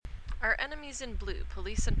Our Enemies in Blue,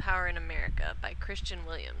 Police and Power in America by Christian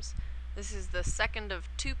Williams. This is the second of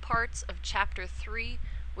two parts of Chapter 3,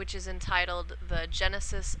 which is entitled The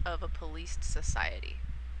Genesis of a Policed Society.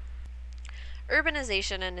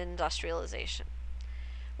 Urbanization and industrialization.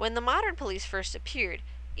 When the modern police first appeared,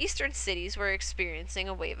 eastern cities were experiencing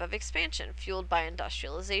a wave of expansion fueled by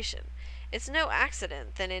industrialization. It's no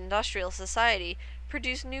accident that industrial society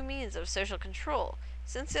produced new means of social control,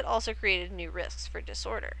 since it also created new risks for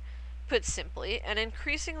disorder. Put simply, in an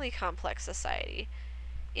increasingly complex society,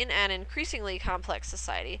 there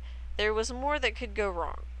was more that could go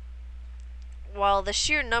wrong. While the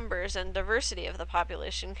sheer numbers and diversity of the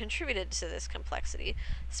population contributed to this complexity,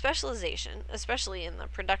 specialization, especially in the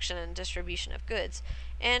production and distribution of goods,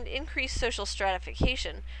 and increased social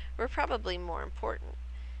stratification were probably more important.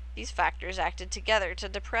 These factors acted together to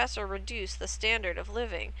depress or reduce the standard of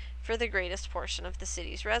living for the greatest portion of the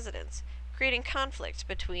city's residents, creating conflict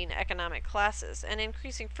between economic classes and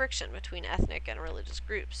increasing friction between ethnic and religious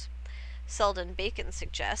groups. Selden Bacon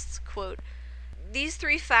suggests, quote, "These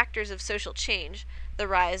three factors of social change, the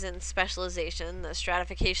rise in specialization, the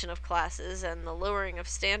stratification of classes, and the lowering of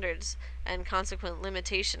standards and consequent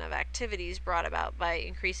limitation of activities brought about by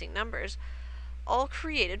increasing numbers, all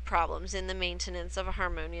created problems in the maintenance of a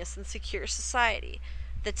harmonious and secure society.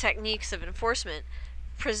 The techniques of enforcement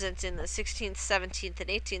present in the 16th, 17th, and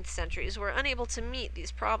 18th centuries were unable to meet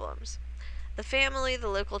these problems. The family, the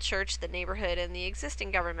local church, the neighborhood, and the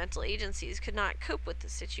existing governmental agencies could not cope with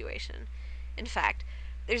this situation. In fact,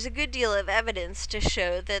 there's a good deal of evidence to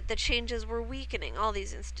show that the changes were weakening all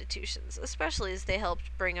these institutions, especially as they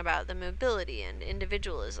helped bring about the mobility and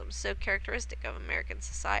individualism so characteristic of American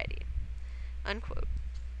society." Unquote.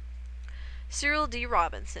 Cyril D.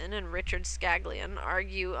 Robinson and Richard Scaglione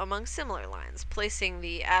argue among similar lines, placing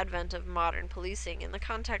the advent of modern policing in the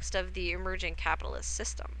context of the emerging capitalist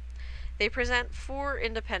system. They present four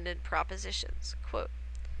independent propositions. Quote,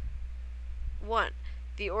 1.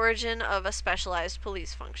 The origin of a specialized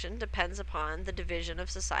police function depends upon the division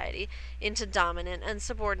of society into dominant and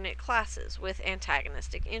subordinate classes with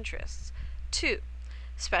antagonistic interests. 2.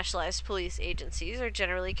 Specialized police agencies are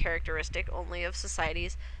generally characteristic only of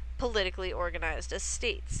societies politically organized as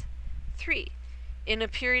states. 3. In a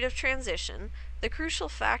period of transition, the crucial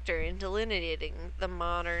factor in delineating the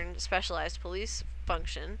modern specialized police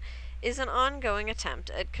function is an ongoing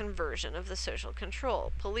attempt at conversion of the social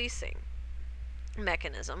control, policing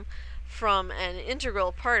mechanism from an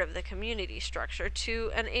integral part of the community structure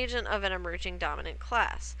to an agent of an emerging dominant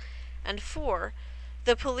class. And 4.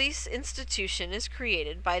 The police institution is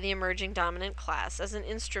created by the emerging dominant class as an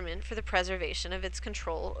instrument for the preservation of its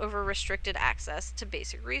control over restricted access to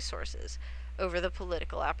basic resources, over the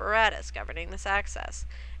political apparatus governing this access,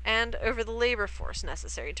 and over the labor force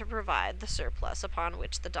necessary to provide the surplus upon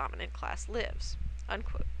which the dominant class lives."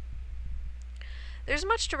 Unquote. There's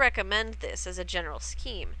much to recommend this as a general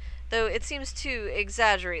scheme, though it seems to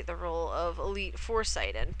exaggerate the role of elite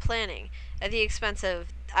foresight and planning at the expense of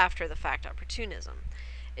after-the-fact opportunism.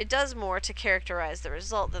 It does more to characterize the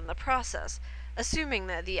result than the process, assuming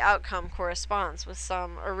that the outcome corresponds with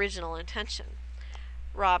some original intention.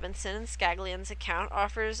 Robinson and Scaglione's account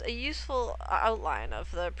offers a useful outline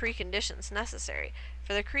of the preconditions necessary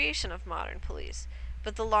for the creation of modern police,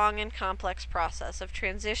 but the long and complex process of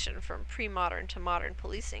transition from pre-modern to modern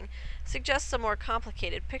policing suggests a more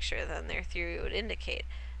complicated picture than their theory would indicate,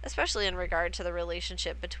 especially in regard to the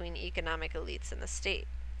relationship between economic elites and the state.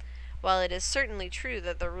 While it is certainly true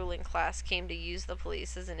that the ruling class came to use the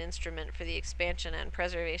police as an instrument for the expansion and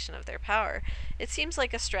preservation of their power, it seems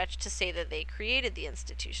like a stretch to say that they created the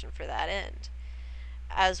institution for that end.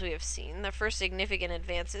 As we have seen, the first significant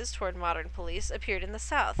advances toward modern police appeared in the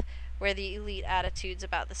South, where the elite attitudes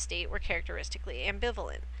about the state were characteristically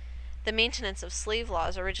ambivalent. The maintenance of slave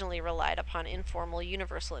laws originally relied upon informal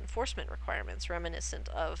universal enforcement requirements reminiscent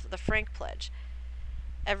of the Frank Pledge.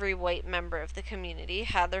 Every white member of the community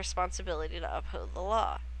had the responsibility to uphold the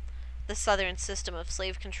law. The Southern system of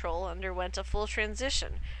slave control underwent a full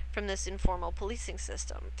transition from this informal policing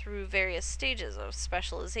system through various stages of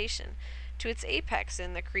specialization to its apex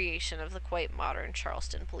in the creation of the quite modern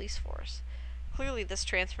Charleston police force. Clearly, this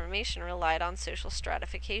transformation relied on social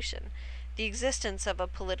stratification, the existence of a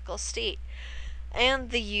political state,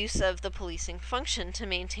 and the use of the policing function to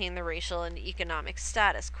maintain the racial and economic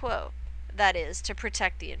status quo, that is, to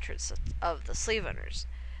protect the interests of the slave owners.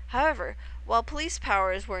 However, while police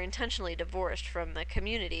powers were intentionally divorced from the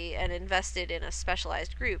community and invested in a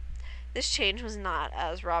specialized group, this change was not,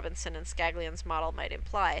 as Robinson and Scaglione's model might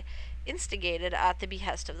imply, instigated at the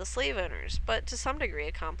behest of the slave owners, but to some degree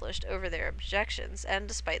accomplished over their objections and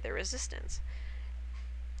despite their resistance.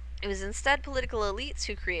 It was instead political elites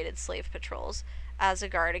who created slave patrols as a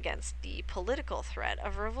guard against the political threat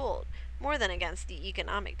of revolt, more than against the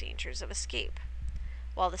economic dangers of escape.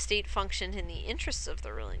 While the state functioned in the interests of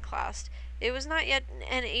the ruling class, it was not yet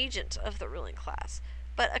an agent of the ruling class,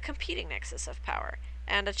 but a competing nexus of power,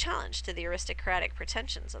 and a challenge to the aristocratic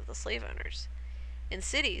pretensions of the slave owners. In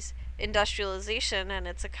cities, industrialization and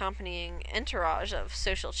its accompanying entourage of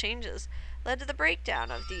social changes led to the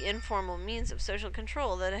breakdown of the informal means of social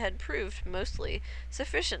control that had proved mostly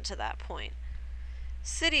sufficient to that point.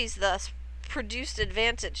 Cities thus produced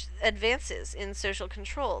advances in social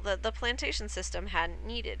control that the plantation system hadn't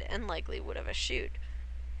needed and likely would have eschewed.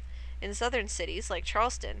 In southern cities like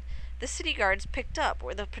Charleston, the city guards picked up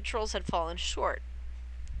where the patrols had fallen short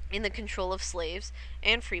in the control of slaves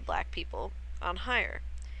and free black people on hire.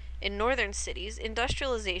 In northern cities,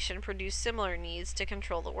 industrialization produced similar needs to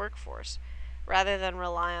control the workforce. Rather than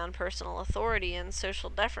rely on personal authority and social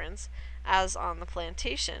deference, as on the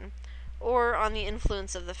plantation, or on the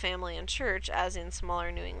influence of the family and church, as in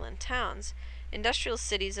smaller New England towns, industrial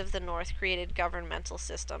cities of the North created governmental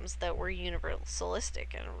systems that were universalistic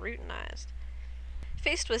and routinized.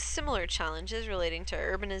 Faced with similar challenges relating to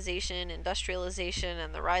urbanization, industrialization,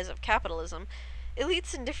 and the rise of capitalism,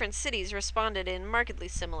 elites in different cities responded in markedly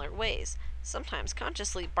similar ways, sometimes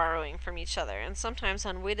consciously borrowing from each other, and sometimes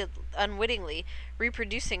unwittingly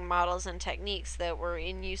reproducing models and techniques that were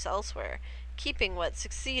in use elsewhere, keeping what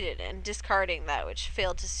succeeded and discarding that which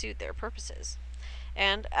failed to suit their purposes.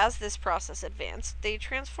 And as this process advanced, they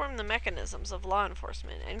transformed the mechanisms of law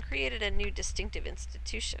enforcement and created a new distinctive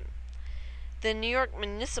institution. The New York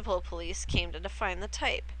Municipal Police came to define the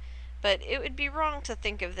type, but it would be wrong to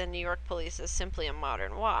think of the New York Police as simply a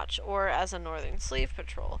modern watch, or as a Northern Slave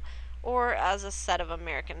Patrol, or as a set of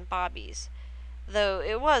American bobbies, though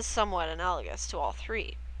it was somewhat analogous to all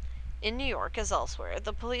three. In New York, as elsewhere,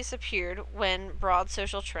 the police appeared when broad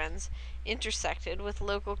social trends intersected with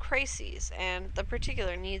local crises and the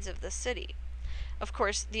particular needs of the city. Of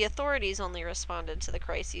course, the authorities only responded to the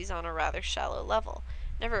crises on a rather shallow level,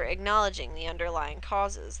 never acknowledging the underlying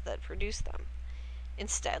causes that produced them.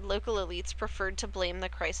 Instead, local elites preferred to blame the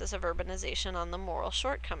crisis of urbanization on the moral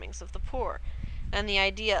shortcomings of the poor, and the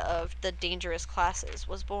idea of the dangerous classes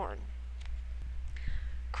was born.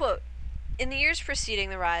 Quote, in the years preceding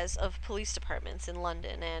the rise of police departments in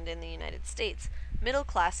London and in the United States,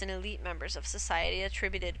 middle-class and elite members of society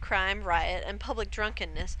attributed crime, riot, and public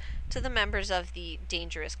drunkenness to the members of the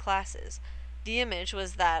dangerous classes. The image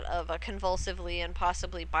was that of a convulsively and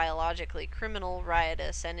possibly biologically criminal,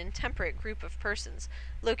 riotous, and intemperate group of persons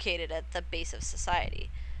located at the base of society.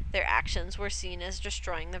 Their actions were seen as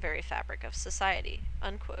destroying the very fabric of society.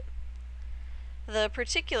 Unquote. The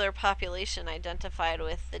particular population identified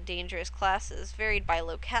with the dangerous classes varied by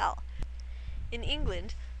locale. In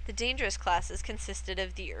England, the dangerous classes consisted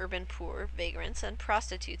of the urban poor, vagrants, and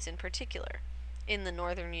prostitutes in particular. In the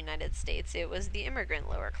northern United States, it was the immigrant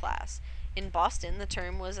lower class. In Boston, the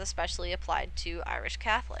term was especially applied to Irish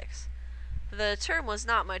Catholics. The term was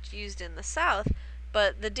not much used in the South,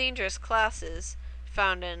 but the dangerous classes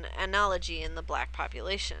found an analogy in the black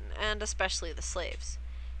population, and especially the slaves.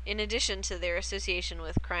 In addition to their association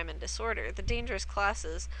with crime and disorder, the dangerous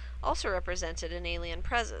classes also represented an alien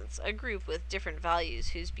presence, a group with different values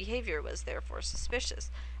whose behavior was therefore suspicious,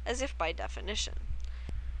 as if by definition.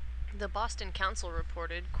 The Boston Council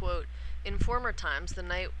reported, quote, in former times the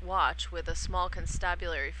night watch with a small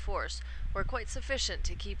constabulary force were quite sufficient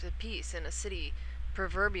to keep the peace in a city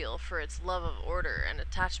proverbial for its love of order and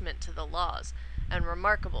attachment to the laws, and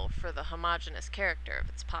remarkable for the homogeneous character of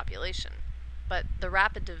its population. But the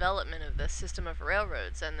rapid development of the system of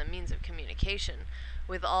railroads and the means of communication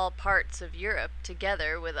with all parts of Europe,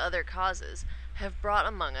 together with other causes, have brought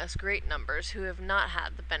among us great numbers who have not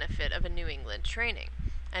had the benefit of a New England training,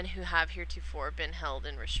 and who have heretofore been held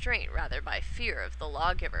in restraint rather by fear of the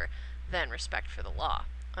lawgiver than respect for the law.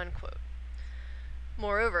 Unquote.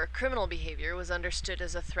 Moreover, criminal behavior was understood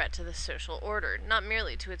as a threat to the social order, not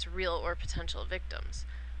merely to its real or potential victims.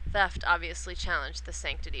 Theft obviously challenged the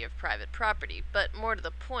sanctity of private property, but more to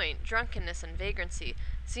the point, drunkenness and vagrancy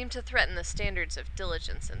seemed to threaten the standards of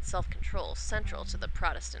diligence and self-control central to the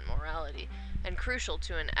Protestant morality, and crucial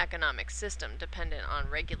to an economic system dependent on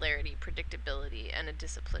regularity, predictability, and a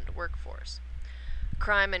disciplined workforce.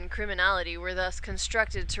 Crime and criminality were thus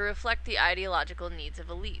constructed to reflect the ideological needs of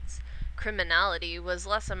elites. Criminality was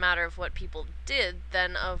less a matter of what people did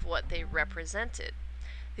than of what they represented.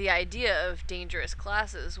 The idea of dangerous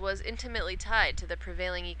classes was intimately tied to the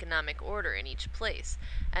prevailing economic order in each place,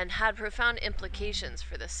 and had profound implications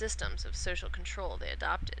for the systems of social control they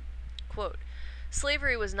adopted. Quote,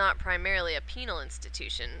 Slavery was not primarily a penal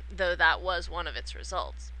institution, though that was one of its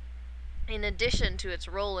results. In addition to its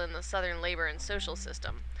role in the Southern labor and social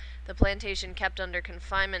system, the plantation kept under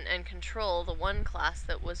confinement and control the one class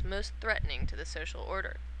that was most threatening to the social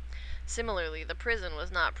order. Similarly, the prison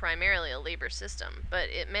was not primarily a labor system, but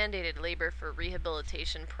it mandated labor for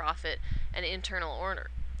rehabilitation, profit, and internal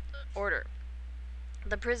order.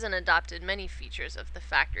 The prison adopted many features of the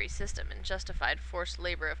factory system and justified forced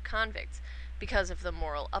labor of convicts because of the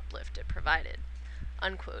moral uplift it provided."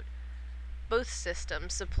 Unquote. Both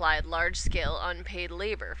systems supplied large-scale unpaid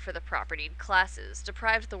labor for the propertied classes,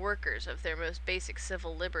 deprived the workers of their most basic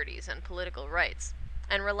civil liberties and political rights,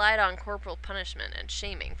 and relied on corporal punishment and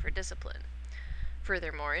shaming for discipline.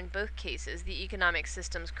 Furthermore, in both cases, the economic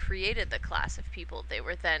systems created the class of people they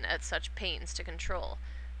were then at such pains to control,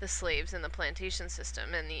 the slaves in the plantation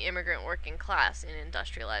system and the immigrant working class in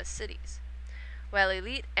industrialized cities. While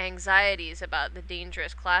elite anxieties about the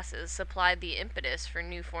dangerous classes supplied the impetus for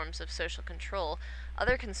new forms of social control,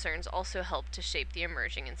 other concerns also helped to shape the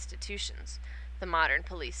emerging institutions. The modern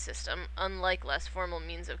police system, unlike less formal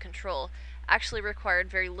means of control, actually required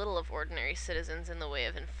very little of ordinary citizens in the way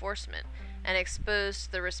of enforcement, and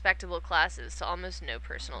exposed the respectable classes to almost no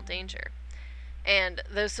personal danger. And,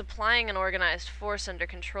 though supplying an organized force under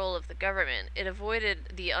control of the government, it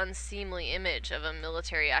avoided the unseemly image of a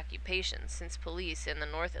military occupation, since police, in the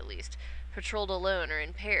North at least, patrolled alone or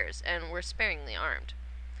in pairs, and were sparingly armed.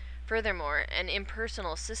 Furthermore, an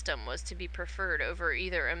impersonal system was to be preferred over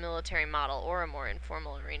either a military model or a more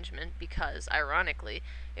informal arrangement because, ironically,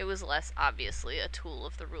 it was less obviously a tool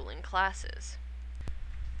of the ruling classes.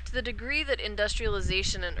 To the degree that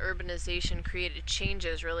industrialization and urbanization created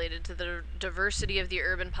changes related to the diversity of the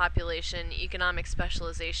urban population, economic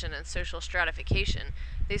specialization, and social stratification,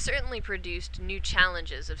 they certainly produced new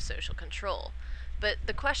challenges of social control. But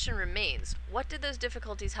the question remains, what did those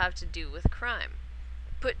difficulties have to do with crime?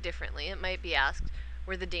 Put differently, it might be asked,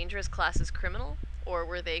 were the dangerous classes criminal, or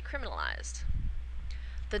were they criminalized?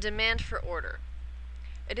 The demand for order.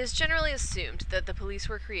 It is generally assumed that the police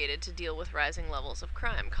were created to deal with rising levels of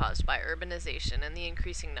crime caused by urbanization and the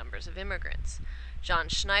increasing numbers of immigrants. John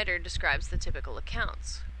Schneider describes the typical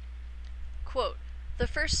accounts. Quote, "The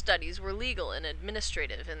first studies were legal and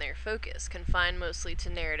administrative in their focus, confined mostly to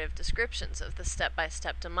narrative descriptions of the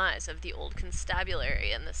step-by-step demise of the old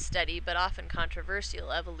constabulary and the steady but often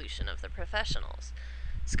controversial evolution of the professionals.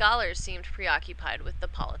 Scholars seemed preoccupied with the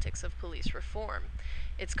politics of police reform.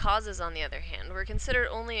 Its causes, on the other hand, were considered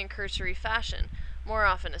only in cursory fashion, more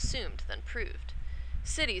often assumed than proved.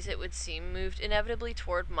 Cities, it would seem, moved inevitably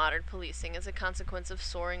toward modern policing as a consequence of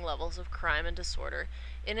soaring levels of crime and disorder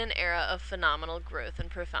in an era of phenomenal growth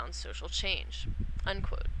and profound social change."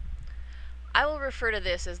 Unquote. I will refer to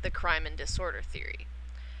this as the crime and disorder theory.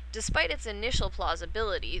 Despite its initial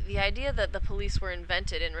plausibility, the idea that the police were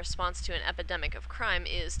invented in response to an epidemic of crime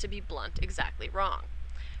is, to be blunt, exactly wrong.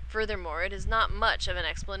 Furthermore, it is not much of an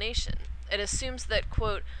explanation. It assumes that,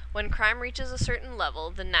 quote, "when crime reaches a certain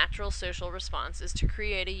level, the natural social response is to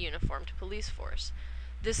create a uniformed police force.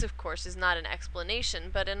 This, of course, is not an explanation,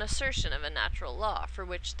 but an assertion of a natural law, for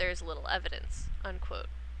which there is little evidence." Unquote.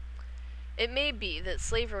 It may be that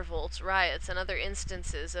slave revolts, riots, and other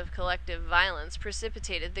instances of collective violence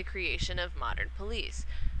precipitated the creation of modern police,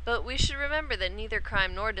 but we should remember that neither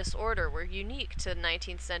crime nor disorder were unique to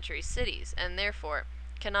 19th century cities, and therefore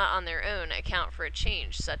cannot on their own account for a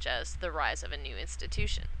change such as the rise of a new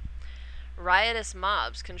institution. Riotous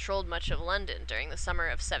mobs controlled much of London during the summer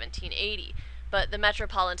of 1780, but the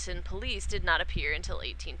Metropolitan Police did not appear until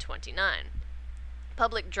 1829.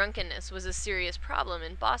 Public drunkenness was a serious problem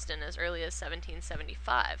in Boston as early as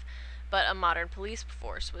 1775, but a modern police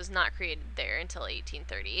force was not created there until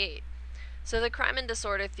 1838. So the crime and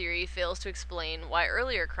disorder theory fails to explain why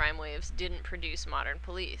earlier crime waves didn't produce modern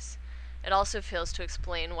police. It also fails to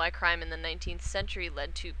explain why crime in the 19th century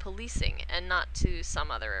led to policing and not to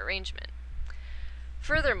some other arrangement.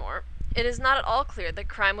 Furthermore, it is not at all clear that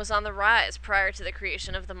crime was on the rise prior to the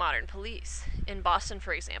creation of the modern police. In Boston,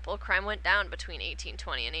 for example, crime went down between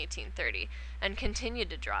 1820 and 1830 and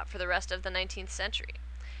continued to drop for the rest of the 19th century.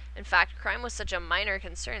 In fact, crime was such a minor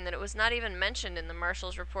concern that it was not even mentioned in the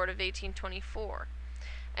Marshal's Report of 1824.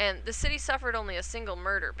 And the city suffered only a single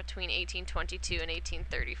murder between 1822 and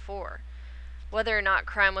 1834. Whether or not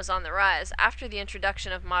crime was on the rise, after the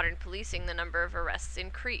introduction of modern policing, the number of arrests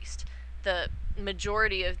increased. The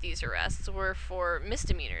majority of these arrests were for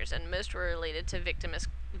misdemeanors, and most were related to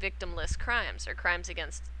victimless crimes, or crimes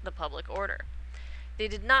against the public order. They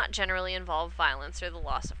did not generally involve violence or the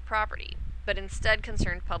loss of property, but instead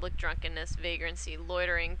concerned public drunkenness, vagrancy,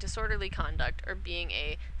 loitering, disorderly conduct, or being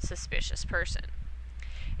a suspicious person.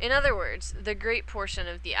 In other words, the great portion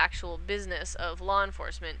of the actual business of law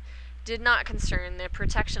enforcement did not concern the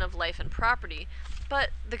protection of life and property, but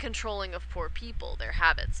the controlling of poor people, their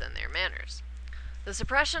habits, and their manners. The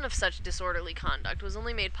suppression of such disorderly conduct was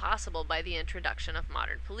only made possible by the introduction of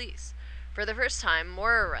modern police. For the first time,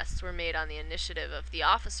 more arrests were made on the initiative of the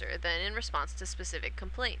officer than in response to specific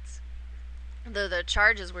complaints. Though the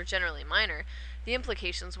charges were generally minor, the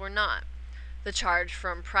implications were not. The charge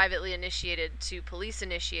from privately initiated to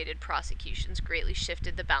police-initiated prosecutions greatly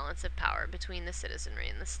shifted the balance of power between the citizenry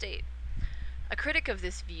and the state. A critic of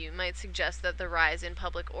this view might suggest that the rise in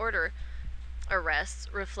public order arrests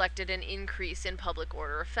reflected an increase in public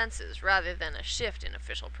order offenses rather than a shift in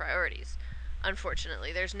official priorities.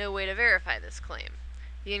 Unfortunately, there's no way to verify this claim.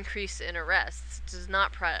 The increase in arrests does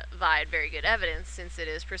not provide very good evidence, since it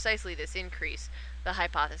is precisely this increase the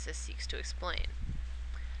hypothesis seeks to explain.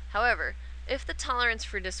 However, if the tolerance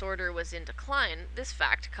for disorder was in decline, this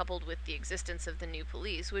fact, coupled with the existence of the new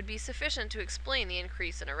police, would be sufficient to explain the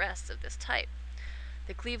increase in arrests of this type.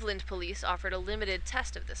 The Cleveland police offered a limited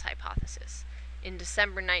test of this hypothesis. In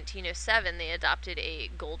December 1907, they adopted a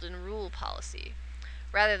golden rule policy.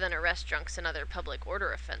 Rather than arrest drunks and other public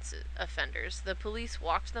order offenders, the police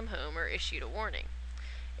walked them home or issued a warning.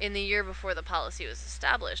 In the year before the policy was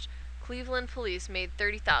established, Cleveland police made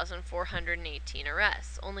 30,418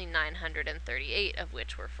 arrests, only 938 of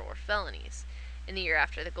which were for felonies. In the year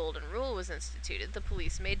after the Golden Rule was instituted, the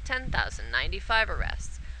police made 10,095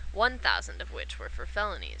 arrests, 1,000 of which were for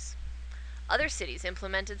felonies. Other cities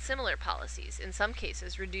implemented similar policies, in some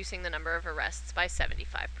cases reducing the number of arrests by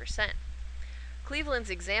 75%. Cleveland's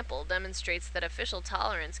example demonstrates that official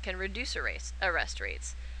tolerance can reduce arrest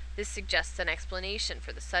rates. This suggests an explanation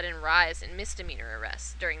for the sudden rise in misdemeanor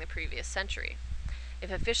arrests during the previous century.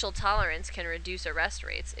 If official tolerance can reduce arrest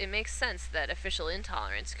rates, it makes sense that official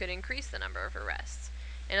intolerance could increase the number of arrests.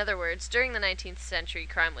 In other words, during the 19th century,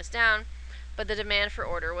 crime was down, but the demand for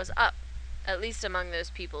order was up, at least among those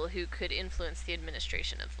people who could influence the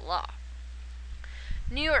administration of the law.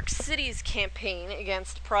 New York City's campaign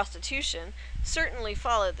against prostitution certainly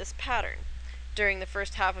followed this pattern. During the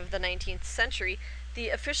first half of the 19th century, the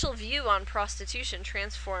official view on prostitution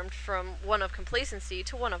transformed from one of complacency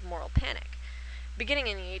to one of moral panic. Beginning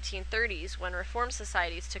in the 1830s, when reform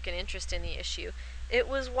societies took an interest in the issue, it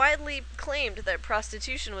was widely claimed that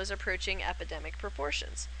prostitution was approaching epidemic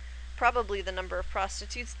proportions. Probably the number of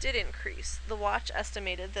prostitutes did increase. The Watch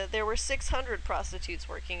estimated that there were 600 prostitutes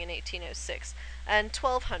working in 1806 and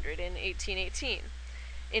 1,200 in 1818.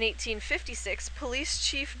 In 1856, Police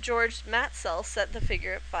Chief George Matsell set the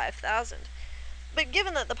figure at 5,000. But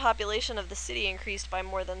given that the population of the city increased by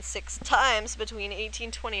more than 6 times between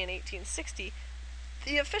 1820 and 1860,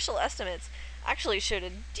 the official estimates actually showed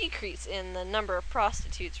a decrease in the number of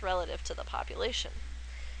prostitutes relative to the population.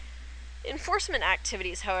 Enforcement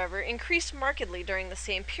activities, however, increased markedly during the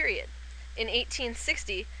same period. In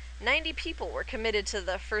 1860, 90 people were committed to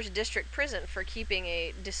the 1st District Prison for keeping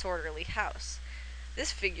a disorderly house.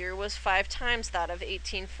 This figure was 5 times that of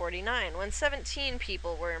 1849, when 17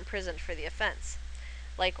 people were imprisoned for the offense.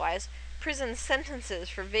 Likewise, prison sentences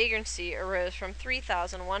for vagrancy arose from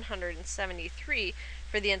 3,173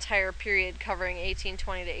 for the entire period covering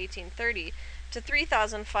 1820 to 1830 to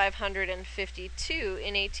 3,552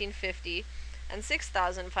 in 1850 and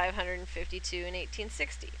 6,552 in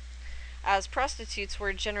 1860. As prostitutes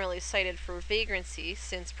were generally cited for vagrancy,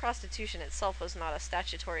 since prostitution itself was not a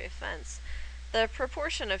statutory offense, the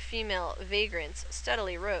proportion of female vagrants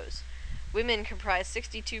steadily rose. Women comprised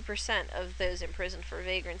 62% of those imprisoned for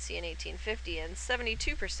vagrancy in 1850 and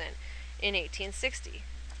 72% in 1860.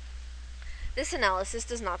 This analysis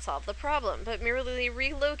does not solve the problem, but merely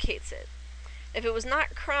relocates it. If it was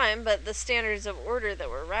not crime but the standards of order that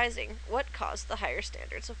were rising, what caused the higher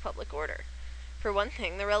standards of public order? For one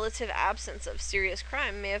thing, the relative absence of serious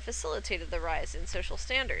crime may have facilitated the rise in social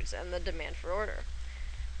standards and the demand for order.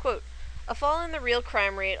 Quote, "A fall in the real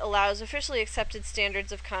crime rate allows officially accepted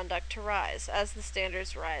standards of conduct to rise. As the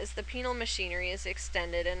standards rise, the penal machinery is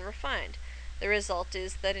extended and refined. The result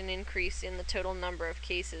is that an increase in the total number of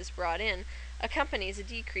cases brought in accompanies a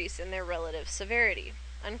decrease in their relative severity."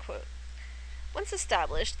 Unquote. Once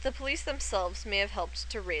established, the police themselves may have helped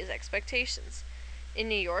to raise expectations. In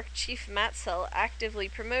New York, Chief Matsell actively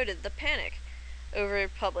promoted the panic over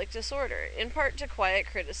public disorder, in part to quiet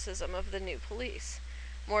criticism of the new police.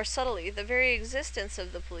 More subtly, the very existence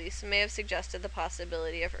of the police may have suggested the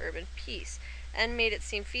possibility of urban peace, and made it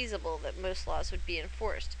seem feasible that most laws would be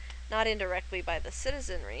enforced, not indirectly by the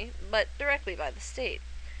citizenry, but directly by the state.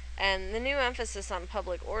 And the new emphasis on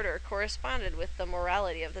public order corresponded with the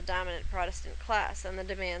morality of the dominant Protestant class and the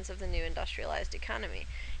demands of the new industrialized economy,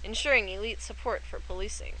 ensuring elite support for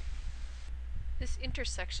policing. This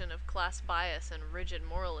intersection of class bias and rigid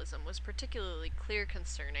moralism was particularly clear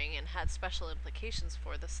concerning and had special implications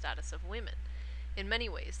for the status of women. In many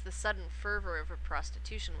ways, the sudden fervor over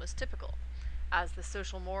prostitution was typical. As the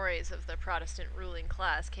social mores of the Protestant ruling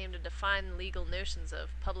class came to define legal notions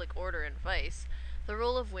of public order and vice, the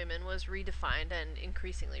role of women was redefined and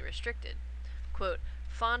increasingly restricted. Quote,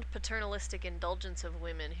 fond paternalistic indulgence of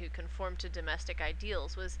women who conformed to domestic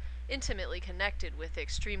ideals was intimately connected with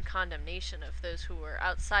extreme condemnation of those who were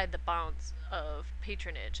outside the bounds of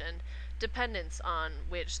patronage and dependence on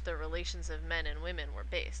which the relations of men and women were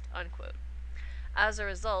based. Unquote. As a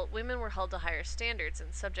result, women were held to higher standards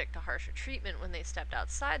and subject to harsher treatment when they stepped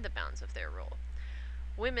outside the bounds of their role.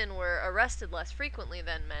 Women were arrested less frequently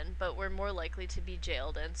than men, but were more likely to be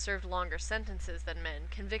jailed and served longer sentences than men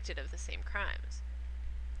convicted of the same crimes.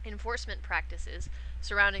 Enforcement practices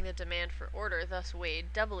surrounding the demand for order thus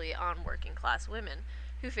weighed doubly on working class women,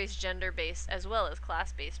 who faced gender-based as well as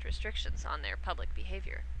class-based restrictions on their public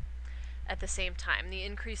behavior. At the same time, the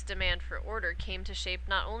increased demand for order came to shape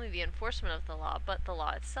not only the enforcement of the law, but the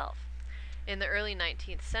law itself. In the early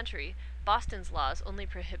 19th century, Boston's laws only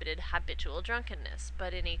prohibited habitual drunkenness,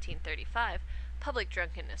 but in 1835, public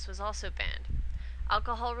drunkenness was also banned.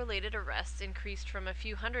 Alcohol-related arrests increased from a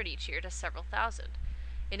few hundred each year to several thousand.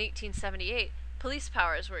 In 1878, police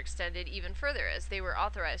powers were extended even further as they were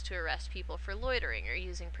authorized to arrest people for loitering or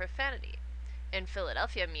using profanity. In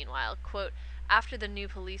Philadelphia, meanwhile, quote, after the new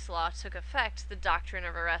police law took effect, the doctrine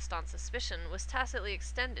of arrest on suspicion was tacitly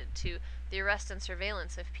extended to the arrest and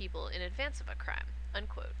surveillance of people in advance of a crime.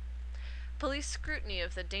 Unquote. Police scrutiny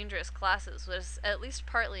of the dangerous classes was at least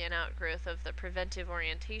partly an outgrowth of the preventive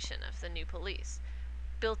orientation of the new police.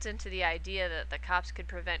 Built into the idea that the cops could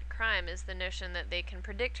prevent crime is the notion that they can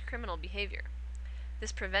predict criminal behavior.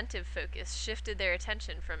 This preventive focus shifted their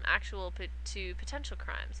attention from actual to potential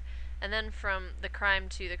crimes, and then from the crime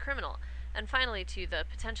to the criminal, and finally to the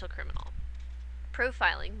potential criminal.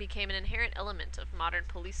 Profiling became an inherent element of modern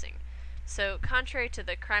policing. So, contrary to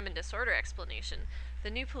the crime and disorder explanation, the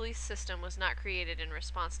new police system was not created in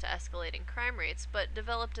response to escalating crime rates, but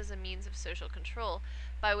developed as a means of social control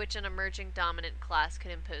by which an emerging dominant class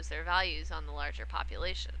could impose their values on the larger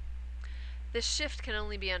population. This shift can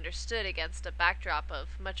only be understood against a backdrop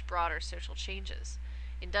of much broader social changes.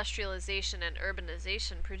 Industrialization and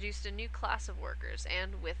urbanization produced a new class of workers,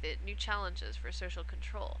 and with it, new challenges for social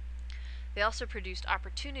control. They also produced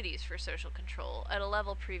opportunities for social control at a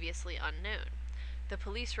level previously unknown. The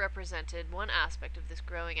police represented one aspect of this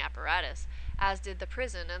growing apparatus, as did the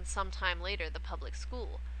prison and sometime later the public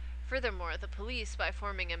school. Furthermore, the police, by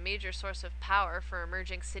forming a major source of power for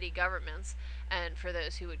emerging city governments and for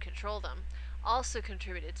those who would control them, also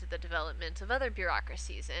contributed to the development of other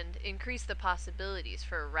bureaucracies and increased the possibilities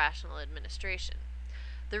for rational administration.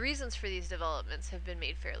 The reasons for these developments have been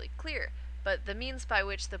made fairly clear, but the means by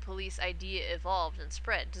which the police idea evolved and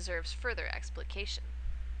spread deserves further explication.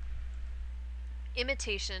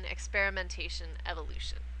 Imitation, experimentation,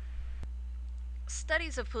 evolution.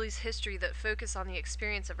 Studies of police history that focus on the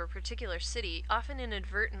experience of a particular city often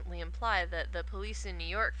inadvertently imply that the police in New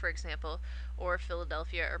York, for example, or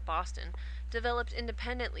Philadelphia or Boston, developed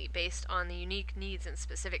independently based on the unique needs and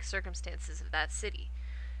specific circumstances of that city.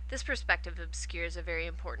 This perspective obscures a very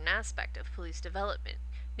important aspect of police development,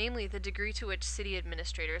 namely the degree to which city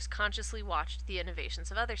administrators consciously watched the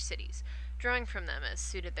innovations of other cities, drawing from them as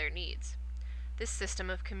suited their needs. This system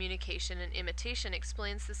of communication and imitation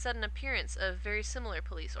explains the sudden appearance of very similar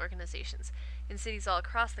police organizations in cities all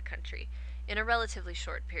across the country in a relatively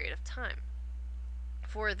short period of time.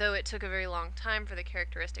 For though it took a very long time for the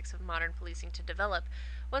characteristics of modern policing to develop,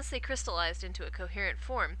 once they crystallized into a coherent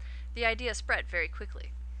form, the idea spread very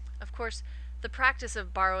quickly. Of course, the practice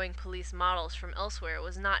of borrowing police models from elsewhere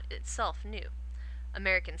was not itself new.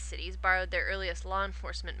 American cities borrowed their earliest law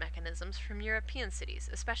enforcement mechanisms from European cities,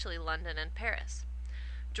 especially London and Paris.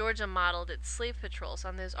 Georgia modeled its slave patrols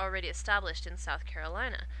on those already established in South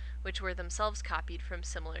Carolina, which were themselves copied from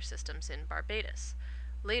similar systems in Barbados.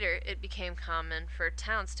 Later, it became common for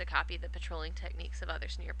towns to copy the patrolling techniques of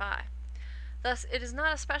others nearby. Thus, it is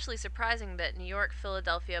not especially surprising that New York,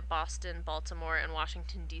 Philadelphia, Boston, Baltimore, and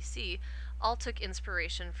Washington, D.C. all took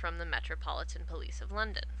inspiration from the Metropolitan Police of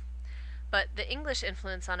London. But the English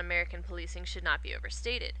influence on American policing should not be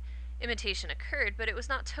overstated. Imitation occurred, but it was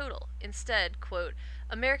not total. Instead, quote,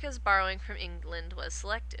 America's borrowing from England was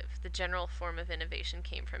selective. The general form of innovation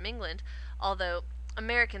came from England, although,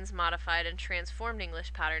 Americans modified and transformed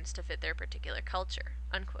English patterns to fit their particular culture,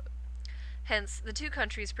 unquote. Hence, the two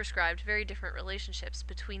countries prescribed very different relationships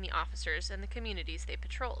between the officers and the communities they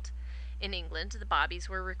patrolled. In England, the bobbies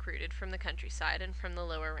were recruited from the countryside and from the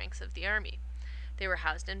lower ranks of the army. They were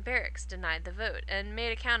housed in barracks, denied the vote, and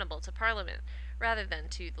made accountable to Parliament rather than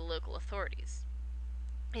to the local authorities.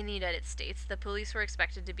 In the United States, the police were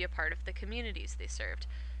expected to be a part of the communities they served.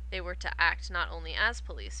 They were to act not only as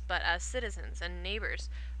police, but as citizens and neighbors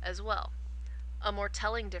as well. A more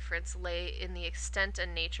telling difference lay in the extent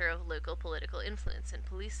and nature of local political influence in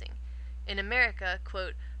policing. In America,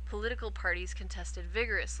 quote, political parties contested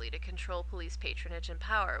vigorously to control police patronage and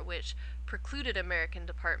power, which precluded American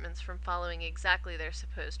departments from following exactly their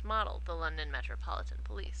supposed model, the London Metropolitan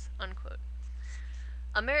Police, unquote.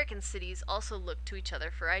 American cities also looked to each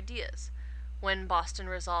other for ideas. When Boston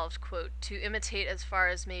resolved, quote, to imitate as far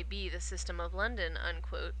as may be the system of London,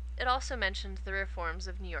 unquote, it also mentioned the reforms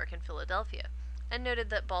of New York and Philadelphia, and noted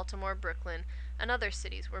that Baltimore, Brooklyn, and other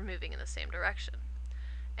cities were moving in the same direction.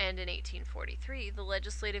 And in 1843, the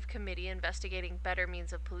Legislative Committee investigating better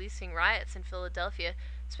means of policing riots in Philadelphia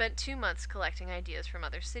spent 2 months collecting ideas from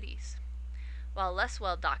other cities. While less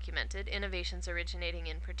well documented, innovations originating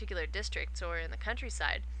in particular districts or in the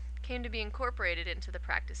countryside came to be incorporated into the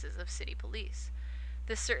practices of city police.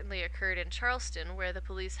 This certainly occurred in Charleston, where the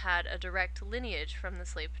police had a direct lineage from the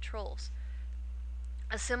slave patrols.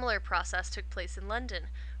 A similar process took place in London,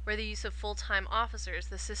 where the use of full-time officers,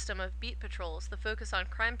 the system of beat patrols, the focus on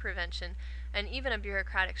crime prevention, and even a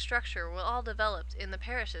bureaucratic structure were all developed in the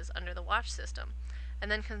parishes under the watch system,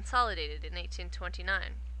 and then consolidated in 1829.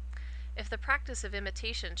 If the practice of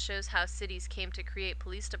imitation shows how cities came to create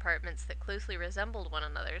police departments that closely resembled one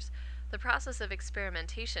another's, the process of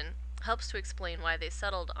experimentation helps to explain why they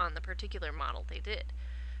settled on the particular model they did.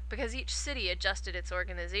 Because each city adjusted its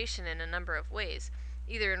organization in a number of ways,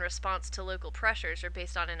 either in response to local pressures or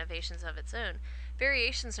based on innovations of its own,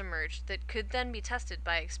 variations emerged that could then be tested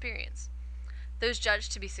by experience. Those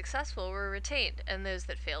judged to be successful were retained, and those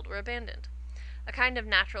that failed were abandoned. A kind of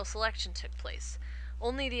natural selection took place.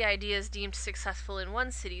 Only the ideas deemed successful in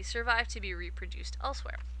one city survived to be reproduced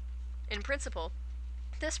elsewhere. In principle,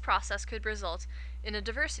 this process could result in a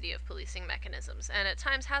diversity of policing mechanisms, and at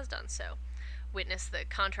times has done so. Witness the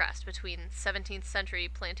contrast between 17th century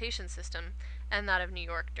plantation system and that of New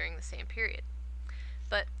York during the same period.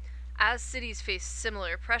 But as cities faced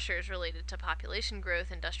similar pressures related to population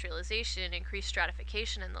growth, industrialization, increased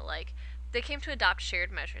stratification, and the like, they came to adopt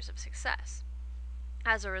shared measures of success.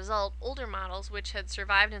 As a result, older models, which had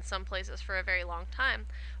survived in some places for a very long time,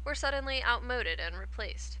 were suddenly outmoded and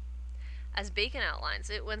replaced. As Bacon outlines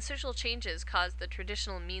it, when social changes caused the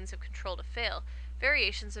traditional means of control to fail,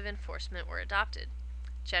 variations of enforcement were adopted.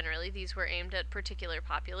 Generally, these were aimed at particular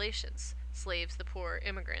populations, slaves, the poor,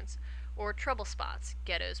 immigrants, or trouble spots,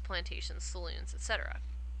 ghettos, plantations, saloons, etc.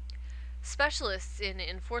 Specialists in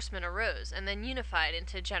enforcement arose and then unified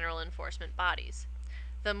into general enforcement bodies.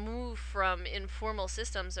 The move from informal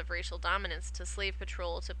systems of racial dominance to slave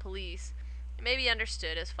patrol to police may be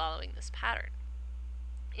understood as following this pattern.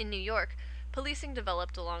 In New York, policing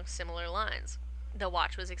developed along similar lines. The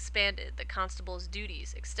watch was expanded, the constable's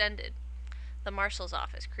duties extended, the marshal's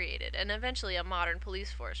office created, and eventually a modern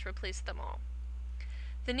police force replaced them all.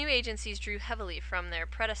 The new agencies drew heavily from their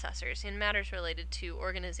predecessors in matters related to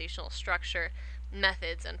organizational structure,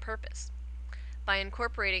 methods, and purpose. By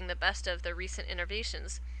incorporating the best of the recent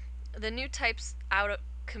innovations, the new types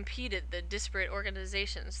out-competed the disparate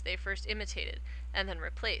organizations they first imitated and then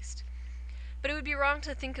replaced. But it would be wrong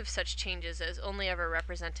to think of such changes as only ever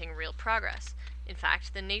representing real progress. In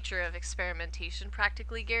fact, the nature of experimentation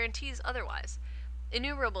practically guarantees otherwise.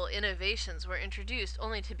 Innumerable innovations were introduced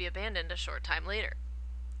only to be abandoned a short time later.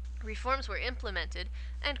 Reforms were implemented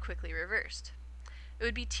and quickly reversed. It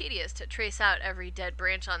would be tedious to trace out every dead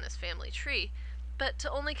branch on this family tree, but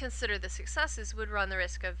to only consider the successes would run the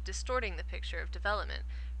risk of distorting the picture of development,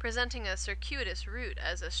 presenting a circuitous route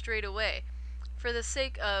as a straight away, for the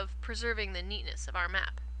sake of preserving the neatness of our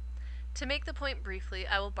map. To make the point briefly,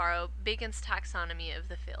 I will borrow Bacon's taxonomy of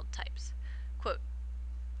the failed types. Quote,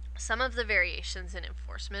 some of the variations in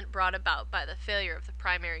enforcement brought about by the failure of the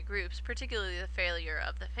primary groups, particularly the failure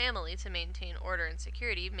of the family to maintain order and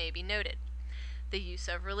security, may be noted. The use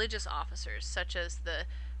of religious officers, such as the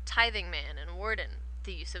tithing man and warden,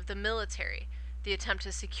 the use of the military, the attempt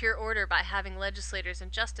to secure order by having legislators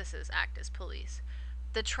and justices act as police,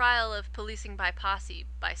 the trial of policing by posse,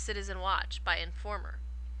 by citizen watch, by informer,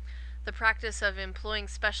 the practice of employing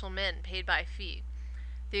special men paid by fee,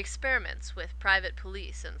 the experiments with private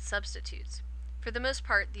police and substitutes. For the most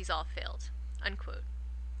part, these all failed. Unquote.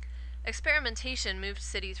 Experimentation moved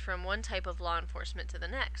cities from one type of law enforcement to the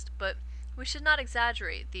next, but we should not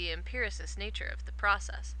exaggerate the empiricist nature of the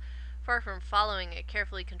process. Far from following a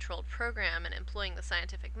carefully controlled program and employing the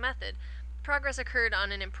scientific method, progress occurred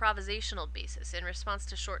on an improvisational basis in response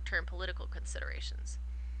to short-term political considerations.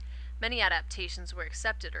 Many adaptations were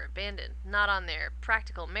accepted or abandoned, not on their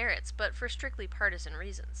practical merits, but for strictly partisan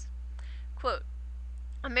reasons. Quote,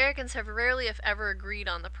 Americans have rarely, if ever, agreed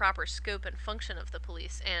on the proper scope and function of the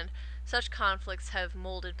police, and such conflicts have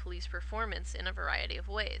molded police performance in a variety of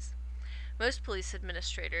ways. Most police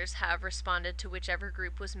administrators have responded to whichever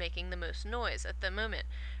group was making the most noise at the moment,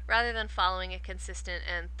 rather than following a consistent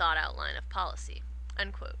and thought-out line of policy.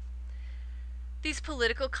 Unquote. These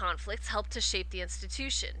political conflicts helped to shape the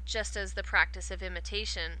institution, just as the practice of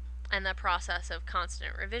imitation and the process of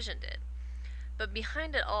constant revision did. But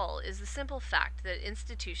behind it all is the simple fact that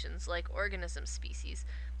institutions, like organism species,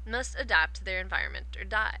 must adapt to their environment or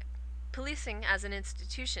die. Policing as an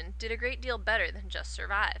institution did a great deal better than just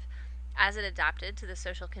survive. As it adapted to the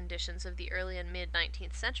social conditions of the early and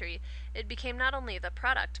mid-19th century, it became not only the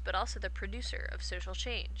product but also the producer of social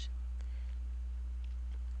change.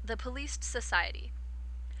 The policed society.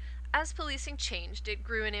 As policing changed, it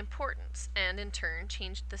grew in importance, and in turn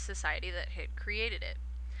changed the society that had created it.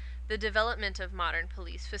 The development of modern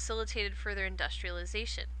police facilitated further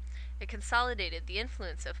industrialization. It consolidated the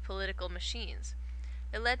influence of political machines.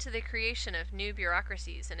 It led to the creation of new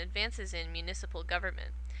bureaucracies and advances in municipal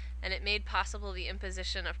government, and it made possible the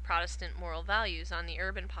imposition of Protestant moral values on the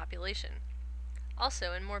urban population.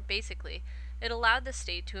 Also, and more basically, it allowed the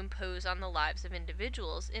state to impose on the lives of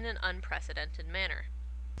individuals in an unprecedented manner.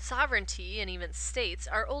 Sovereignty, and even states,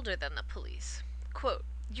 are older than the police. Quote,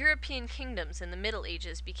 European kingdoms in the Middle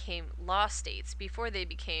Ages became law states before they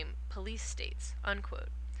became police states, unquote,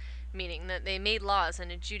 meaning that they made laws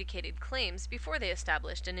and adjudicated claims before they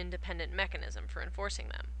established an independent mechanism for enforcing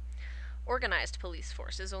them. Organized police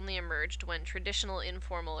forces only emerged when traditional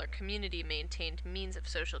informal or community-maintained means of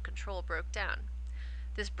social control broke down.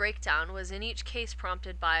 This breakdown was in each case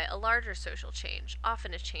prompted by a larger social change,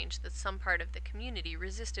 often a change that some part of the community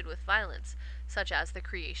resisted with violence, such as the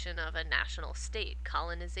creation of a national state,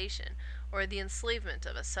 colonization, or the enslavement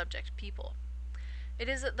of a subject people. It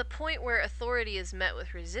is at the point where authority is met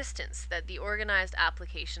with resistance that the organized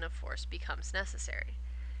application of force becomes necessary.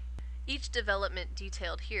 Each development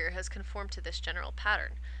detailed here has conformed to this general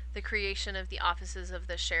pattern: the creation of the offices of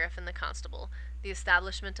the sheriff and the constable, the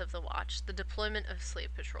establishment of the watch, the deployment of slave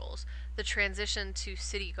patrols, the transition to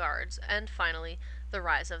city guards, and finally, the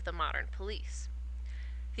rise of the modern police.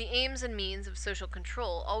 The aims and means of social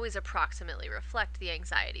control always approximately reflect the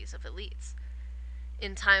anxieties of elites.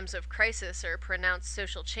 In times of crisis or pronounced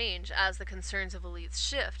social change, as the concerns of elites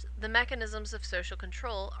shift, the mechanisms of social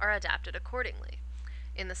control are adapted accordingly.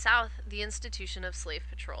 In the South, the institution of slave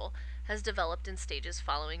patrol has developed in stages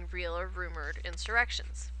following real or rumored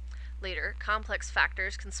insurrections. Later, complex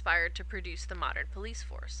factors conspired to produce the modern police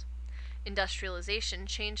force. Industrialization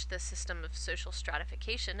changed the system of social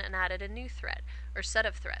stratification and added a new threat, or set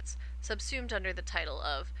of threats, subsumed under the title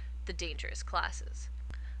of the dangerous classes.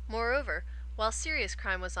 Moreover, while serious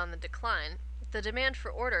crime was on the decline, the demand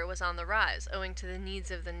for order was on the rise owing to the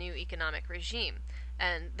needs of the new economic regime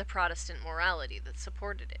and the Protestant morality that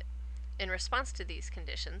supported it. In response to these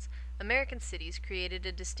conditions, American cities created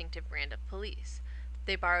a distinctive brand of police.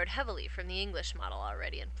 They borrowed heavily from the English model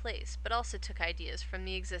already in place, but also took ideas from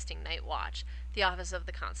the existing night watch, the office of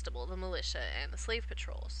the constable, the militia, and the slave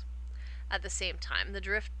patrols. At the same time, the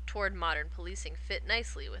drift toward modern policing fit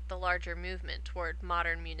nicely with the larger movement toward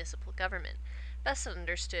modern municipal government, best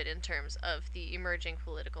understood in terms of the emerging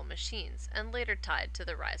political machines, and later tied to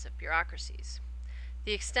the rise of bureaucracies.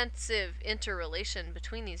 The extensive interrelation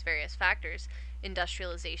between these various factors,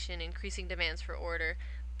 industrialization, increasing demands for order,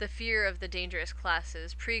 the fear of the dangerous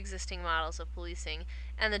classes, pre-existing models of policing,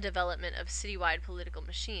 and the development of citywide political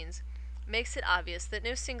machines, makes it obvious that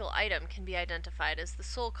no single item can be identified as the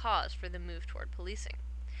sole cause for the move toward policing.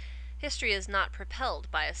 History is not propelled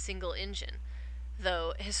by a single engine,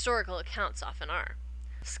 though historical accounts often are.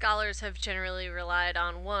 Scholars have generally relied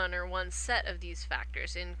on one set of these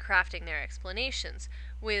factors in crafting their explanations,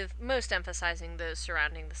 with most emphasizing those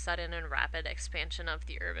surrounding the sudden and rapid expansion of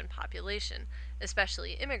the urban population,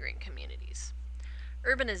 especially immigrant communities.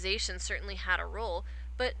 Urbanization certainly had a role,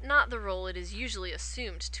 but not the role it is usually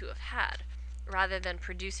assumed to have had. Rather than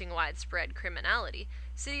producing widespread criminality,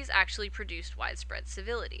 cities actually produced widespread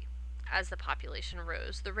civility. As the population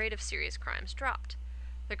rose, the rate of serious crimes dropped.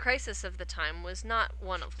 The crisis of the time was not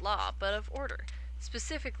one of law, but of order,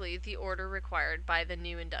 specifically the order required by the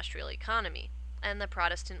new industrial economy. and the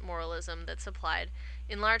Protestant moralism that supplied,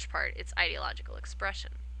 in large part, its ideological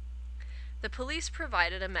expression. The police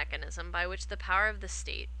provided a mechanism by which the power of the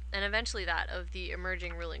state, and eventually that of the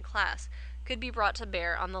emerging ruling class, could be brought to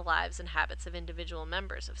bear on the lives and habits of individual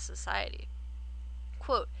members of society.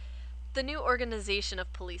 Quote, the new organization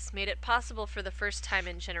of police made it possible for the first time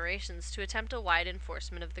in generations to attempt a wide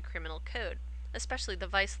enforcement of the criminal code, especially the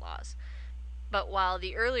vice laws. But while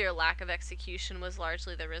the earlier lack of execution was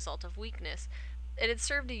largely the result of weakness, it had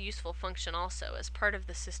served a useful function also as part of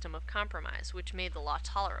the system of compromise, which made the law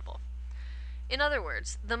tolerable. In other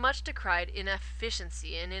words, the much decried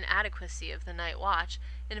inefficiency and inadequacy of the night watch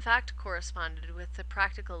in fact corresponded with the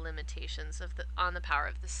practical limitations on the power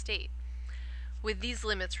of the state. With these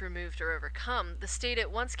limits removed or overcome, the state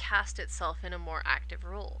at once cast itself in a more active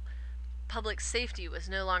role. Public safety was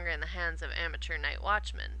no longer in the hands of amateur night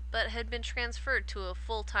watchmen, but had been transferred to a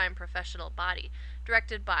full-time professional body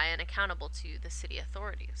directed by and accountable to the city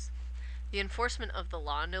authorities. The enforcement of the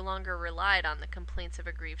law no longer relied on the complaints of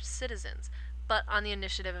aggrieved citizens, but on the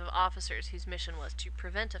initiative of officers whose mission was to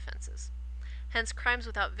prevent offenses. Hence, crimes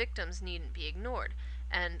without victims needn't be ignored,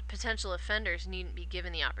 and potential offenders needn't be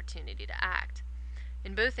given the opportunity to act.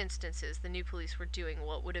 In both instances, the new police were doing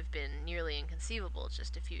what would have been nearly inconceivable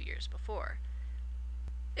just a few years before.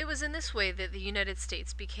 It was in this way that the United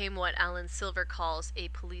States became what Alan Silver calls a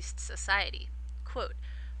policed society. Quote,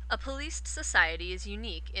 a policed society is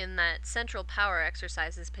unique in that central power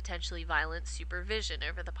exercises potentially violent supervision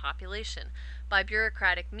over the population by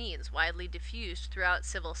bureaucratic means widely diffused throughout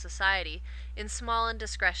civil society in small and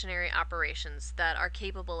discretionary operations that are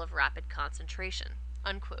capable of rapid concentration.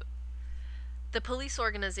 Unquote. The police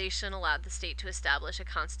organization allowed the state to establish a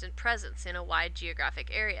constant presence in a wide geographic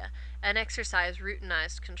area and exercise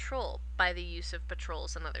routinized control by the use of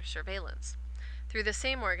patrols and other surveillance. Through the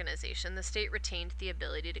same organization, the state retained the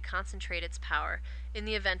ability to concentrate its power in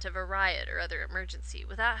the event of a riot or other emergency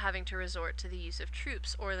without having to resort to the use of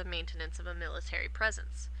troops or the maintenance of a military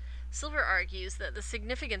presence. Silver argues that the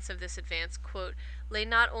significance of this advance, quote, lay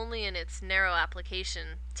not only in its narrow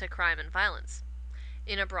application to crime and violence.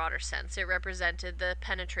 In a broader sense, it represented the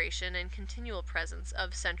penetration and continual presence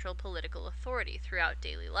of central political authority throughout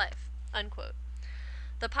daily life. Unquote.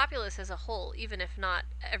 The populace as a whole, even if not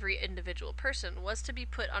every individual person, was to be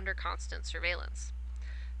put under constant surveillance.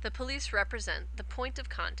 The police represent the point of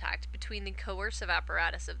contact between the coercive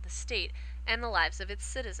apparatus of the state and the lives of its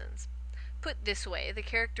citizens. Put this way, the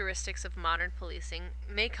characteristics of modern policing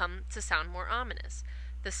may come to sound more ominous.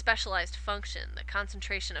 The specialized function, the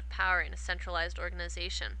concentration of power in a centralized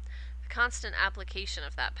organization, the constant application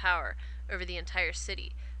of that power over the entire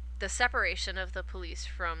city, the separation of the police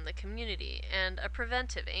from the community, and a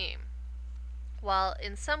preventive aim. While,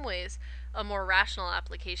 in some ways, a more rational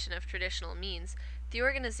application of traditional means, the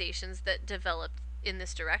organizations that developed in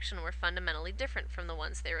this direction were fundamentally different from the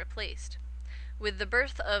ones they replaced. With the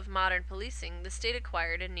birth of modern policing, the state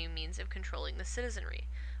acquired a new means of controlling the citizenry,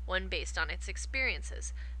 one based on its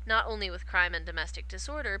experiences, not only with crime and domestic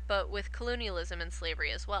disorder, but with colonialism and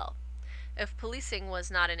slavery as well. If policing was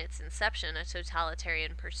not in its inception a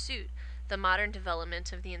totalitarian pursuit, the modern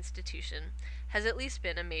development of the institution has at least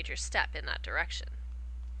been a major step in that direction.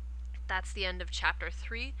 That's the end of Chapter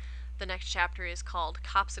 3. The next chapter is called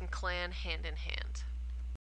Cops and Clan Hand in Hand.